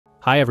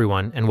Hi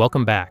everyone, and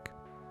welcome back.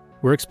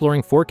 We're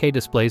exploring 4K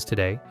displays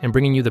today and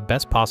bringing you the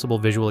best possible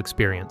visual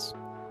experience.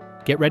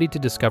 Get ready to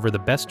discover the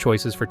best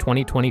choices for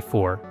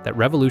 2024 that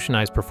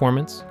revolutionize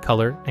performance,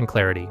 color, and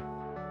clarity.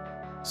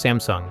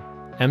 Samsung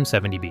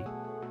M70B.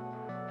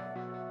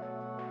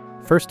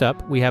 First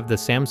up, we have the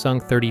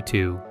Samsung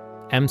 32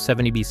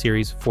 M70B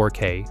Series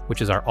 4K,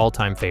 which is our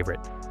all-time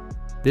favorite.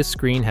 This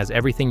screen has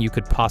everything you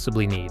could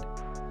possibly need.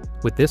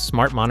 With this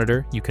smart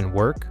monitor, you can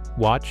work,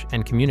 watch,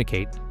 and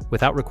communicate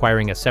without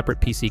requiring a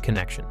separate PC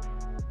connection.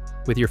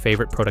 With your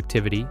favorite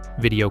productivity,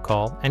 video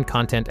call, and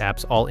content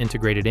apps all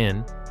integrated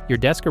in, your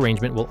desk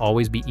arrangement will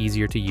always be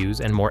easier to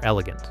use and more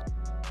elegant.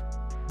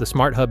 The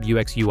Smart Hub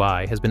UX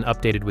UI has been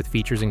updated with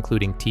features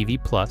including TV+,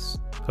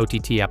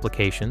 OTT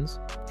applications,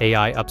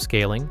 AI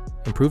upscaling,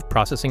 improved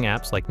processing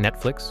apps like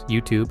Netflix,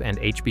 YouTube, and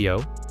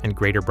HBO, and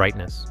greater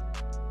brightness.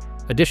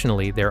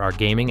 Additionally, there are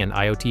gaming and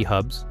IoT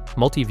hubs,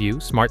 multi-view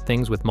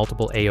SmartThings with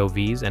multiple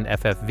AOVs and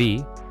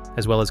FFV,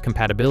 as well as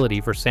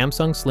compatibility for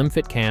Samsung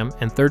SlimFit Cam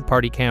and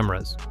third-party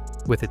cameras.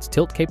 With its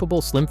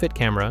tilt-capable SlimFit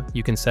camera,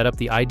 you can set up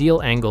the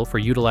ideal angle for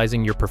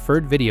utilizing your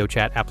preferred video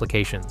chat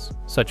applications,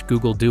 such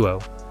Google Duo,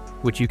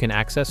 which you can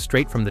access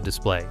straight from the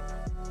display.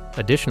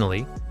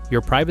 Additionally,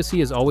 your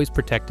privacy is always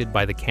protected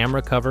by the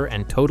camera cover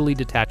and totally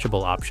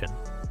detachable option.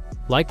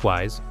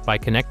 Likewise, by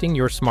connecting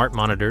your smart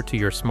monitor to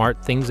your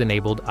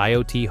SmartThings-enabled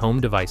IoT home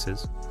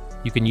devices,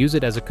 you can use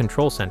it as a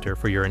control center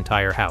for your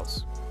entire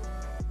house.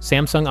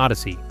 Samsung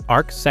Odyssey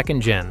Ark 2nd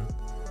Gen.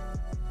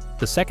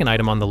 The second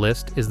item on the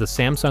list is the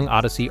Samsung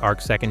Odyssey Ark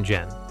 2nd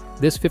Gen.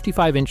 This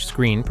 55-inch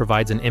screen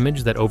provides an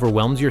image that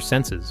overwhelms your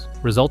senses,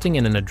 resulting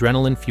in an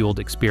adrenaline-fueled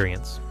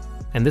experience.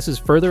 And this is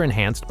further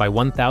enhanced by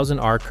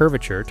 1000R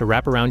curvature to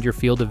wrap around your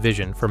field of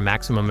vision for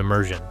maximum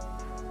immersion.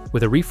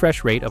 With a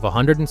refresh rate of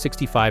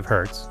 165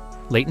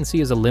 Hz, latency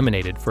is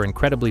eliminated for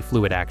incredibly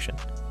fluid action.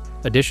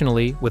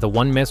 Additionally, with a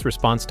 1 ms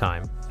response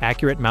time,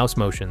 accurate mouse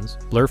motions,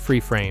 blur-free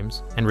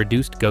frames, and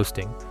reduced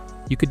ghosting,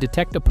 you could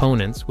detect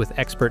opponents with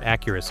expert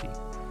accuracy.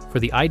 For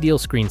the ideal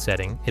screen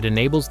setting, it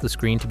enables the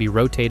screen to be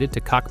rotated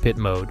to cockpit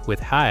mode with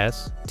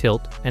HIAS,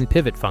 tilt, and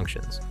pivot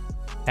functions.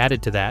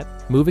 Added to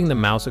that, moving the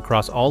mouse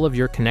across all of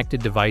your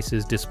connected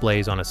devices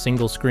displays on a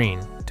single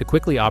screen to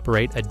quickly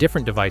operate a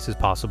different device is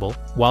possible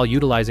while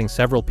utilizing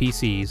several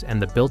PCs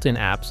and the built-in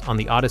apps on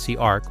the Odyssey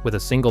Ark with a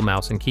single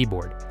mouse and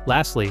keyboard.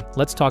 Lastly,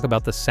 let's talk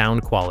about the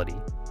sound quality.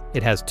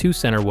 It has 2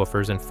 center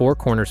woofers and 4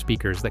 corner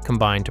speakers that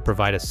combine to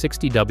provide a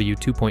 60W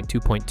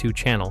 2.2.2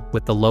 channel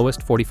with the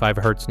lowest 45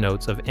 Hz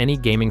notes of any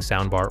gaming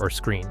soundbar or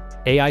screen.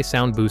 AI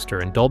Sound Booster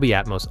and Dolby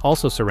Atmos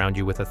also surround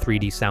you with a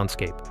 3D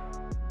soundscape.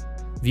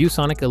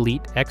 ViewSonic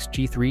Elite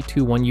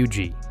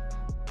XG321UG.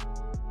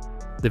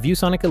 The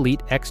ViewSonic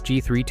Elite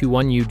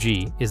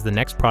XG321UG is the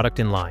next product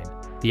in line.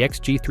 The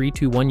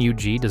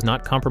XG321UG does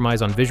not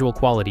compromise on visual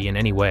quality in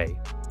any way.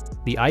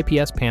 The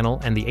IPS panel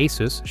and the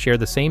ASUS share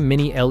the same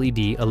mini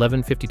LED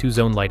 1152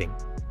 zone lighting.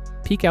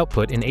 Peak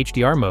output in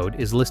HDR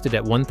mode is listed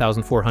at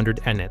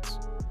 1400 nits.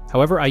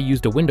 However, I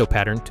used a window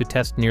pattern to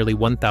test nearly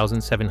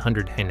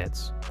 1700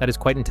 nits. That is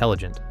quite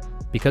intelligent.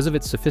 Because of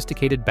its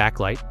sophisticated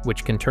backlight,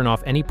 which can turn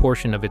off any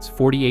portion of its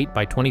 48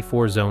 by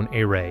 24 zone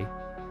array,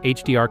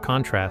 HDR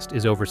contrast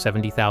is over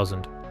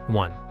 70,000.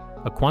 1.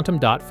 A quantum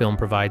dot film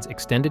provides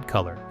extended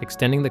color,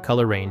 extending the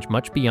color range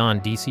much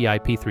beyond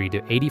DCI-P3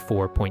 to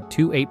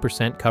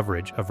 84.28%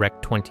 coverage of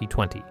Rec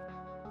 2020.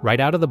 Right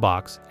out of the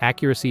box,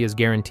 accuracy is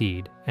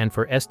guaranteed, and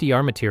for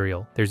SDR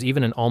material, there's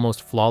even an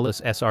almost flawless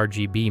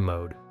sRGB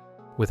mode.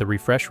 With a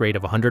refresh rate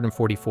of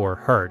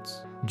 144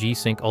 Hz,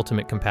 G-Sync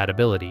Ultimate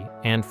compatibility,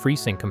 and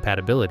FreeSync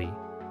compatibility,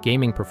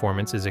 gaming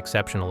performance is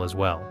exceptional as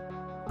well.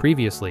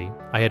 Previously,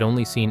 I had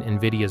only seen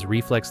NVIDIA's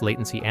Reflex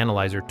Latency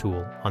Analyzer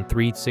tool on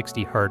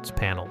 360 Hz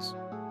panels.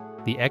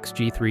 The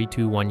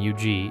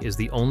XG321UG is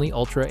the only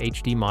Ultra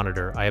HD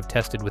monitor I have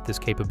tested with this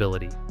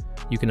capability.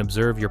 You can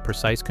observe your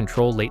precise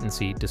control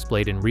latency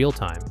displayed in real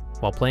time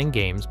while playing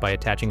games by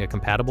attaching a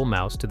compatible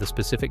mouse to the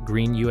specific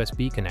green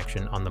USB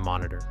connection on the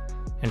monitor.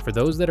 And for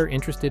those that are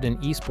interested in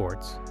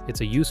esports,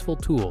 it's a useful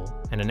tool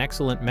and an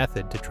excellent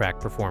method to track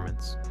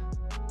performance.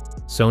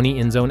 Sony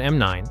INZONE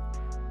M9.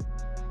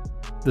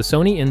 The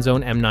Sony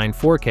INZONE M9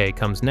 4K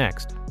comes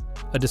next.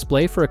 A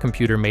display for a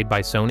computer made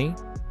by Sony?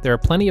 There are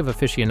plenty of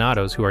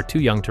aficionados who are too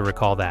young to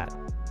recall that.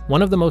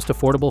 One of the most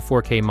affordable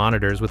 4K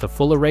monitors with a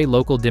full-array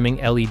local dimming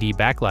LED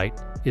backlight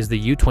is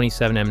the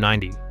U27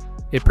 M90.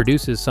 It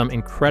produces some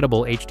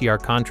incredible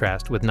HDR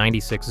contrast with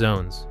 96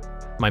 zones.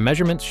 My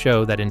measurements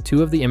show that in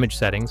 2 of the image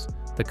settings,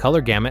 the color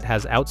gamut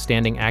has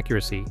outstanding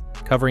accuracy,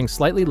 covering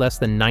slightly less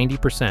than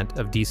 90%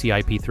 of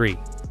DCI-P3.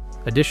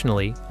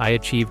 Additionally, I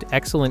achieved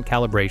excellent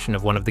calibration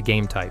of one of the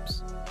game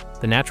types.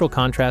 The natural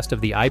contrast of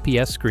the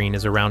IPS screen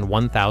is around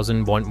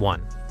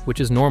 1000.1,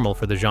 which is normal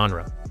for the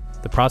genre.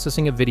 The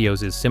processing of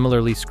videos is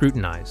similarly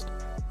scrutinized.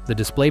 The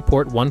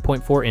DisplayPort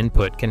 1.4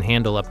 input can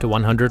handle up to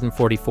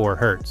 144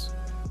 Hz,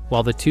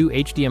 while the 2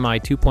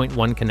 HDMI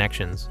 2.1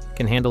 connections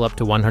can handle up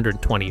to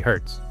 120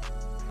 Hz.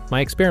 My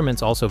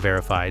experiments also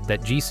verified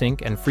that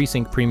G-Sync and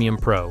FreeSync Premium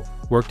Pro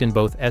worked in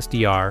both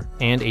SDR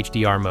and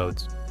HDR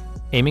modes.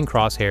 aiming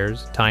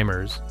crosshairs,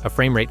 timers, a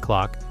frame rate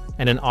clock,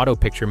 and an auto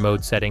picture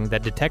mode setting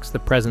that detects the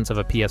presence of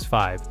a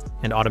PS5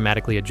 and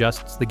automatically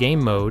adjusts the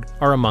game mode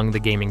are among the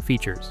gaming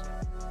features.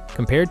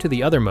 Compared to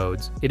the other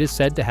modes, it is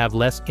said to have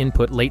less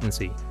input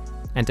latency,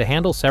 and to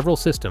handle several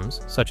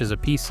systems, such as a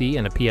PC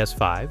and a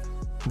PS5,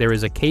 there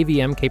is a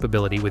KVM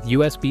capability with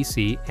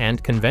USB-C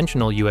and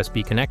conventional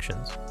USB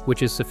connections,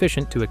 which is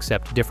sufficient to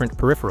accept different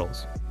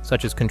peripherals,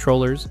 such as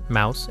controllers,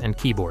 mouse, and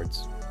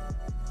keyboards.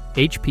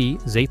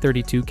 HP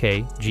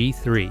Z32k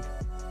G3.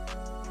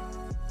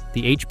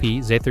 The HP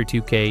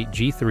Z32k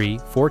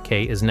G3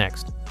 4K is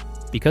next.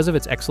 Because of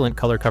its excellent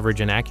color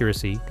coverage and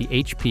accuracy, the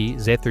HP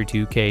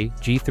Z32k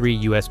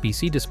G3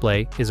 USB-C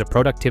display is a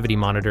productivity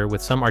monitor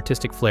with some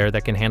artistic flair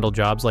that can handle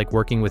jobs like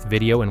working with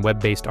video and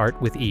web-based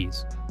art with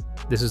ease.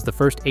 This is the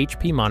first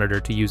HP monitor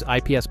to use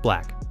IPS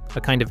black,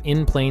 a kind of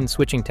in-plane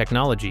switching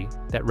technology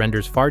that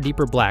renders far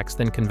deeper blacks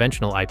than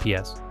conventional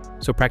IPS,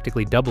 so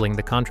practically doubling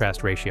the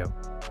contrast ratio.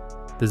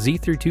 The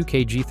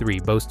Z32k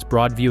G3 boasts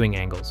broad viewing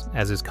angles,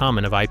 as is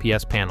common of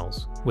IPS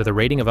panels, with a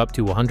rating of up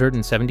to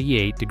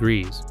 178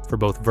 degrees for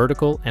both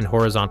vertical and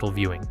horizontal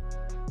viewing.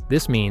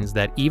 This means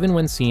that even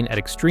when seen at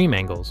extreme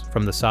angles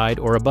from the side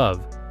or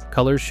above,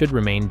 colors should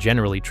remain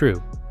generally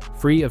true,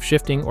 free of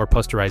shifting or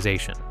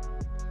posterization.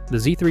 The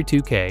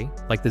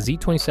Z32k, like the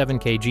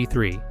Z27k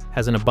G3,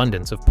 has an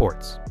abundance of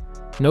ports.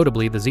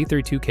 Notably, the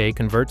Z32k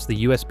converts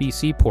the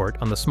USB-C port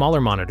on the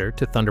smaller monitor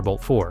to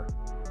Thunderbolt 4,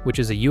 which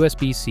is a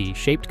USB-C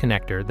shaped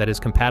connector that is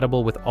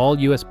compatible with all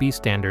USB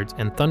standards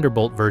and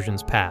Thunderbolt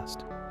versions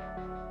past.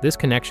 This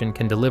connection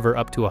can deliver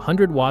up to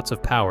 100 watts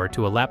of power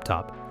to a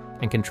laptop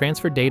and can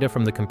transfer data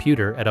from the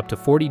computer at up to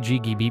 40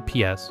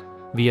 Gbps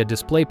via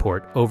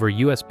DisplayPort over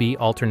USB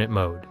alternate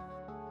mode.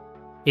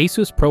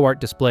 ASUS ProArt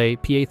Display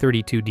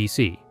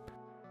PA32DC.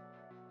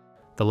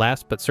 The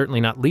last but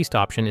certainly not least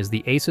option is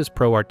the ASUS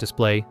ProArt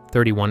Display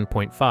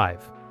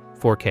 31.5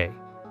 4K.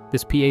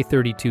 This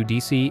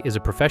PA32DC is a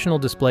professional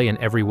display in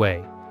every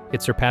way.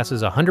 It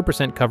surpasses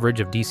 100%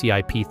 coverage of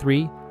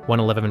DCI-P3,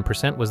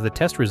 111% was the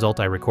test result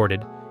I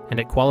recorded,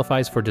 and it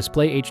qualifies for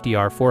Display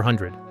HDR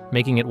 400,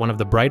 making it one of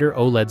the brighter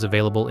OLEDs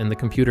available in the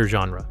computer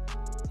genre.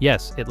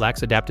 Yes, it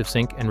lacks adaptive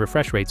sync and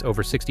refresh rates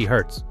over 60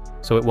 Hz,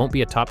 so it won't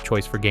be a top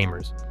choice for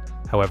gamers.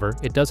 However,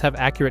 it does have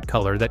accurate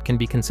color that can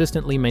be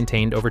consistently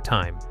maintained over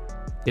time.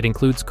 It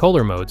includes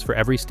color modes for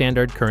every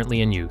standard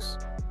currently in use,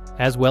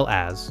 as well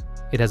as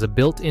it has a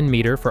built-in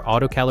meter for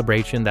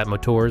auto-calibration that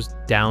motors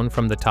down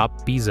from the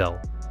top bezel,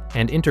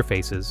 and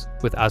interfaces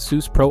with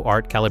ASUS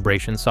ProArt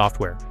calibration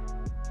software.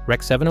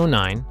 Rec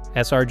 709,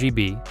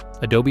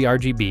 sRGB, Adobe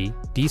RGB,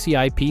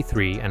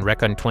 DCI-P3, and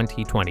Recon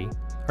 2020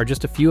 are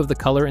just a few of the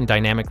color and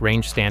dynamic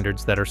range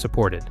standards that are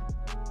supported.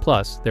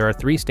 Plus, there are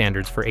 3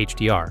 standards for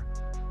HDR: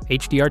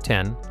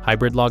 HDR10,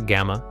 Hybrid Log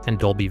Gamma, and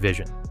Dolby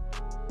Vision.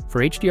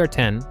 For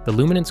HDR10, the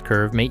luminance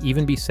curve may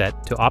even be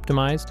set to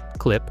optimized,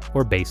 clip,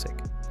 or basic.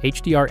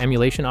 HDR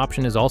emulation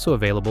option is also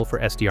available for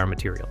SDR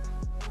material.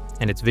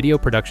 And its video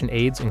production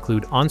aids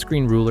include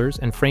on-screen rulers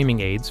and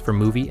framing aids for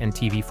movie and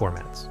TV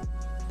formats.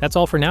 That's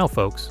all for now,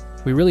 folks.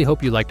 We really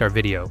hope you liked our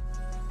video.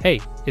 Hey,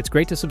 it's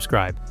great to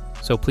subscribe,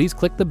 so please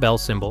click the bell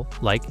symbol,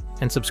 like,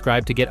 and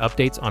subscribe to get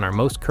updates on our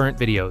most current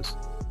videos.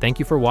 Thank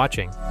you for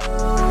watching.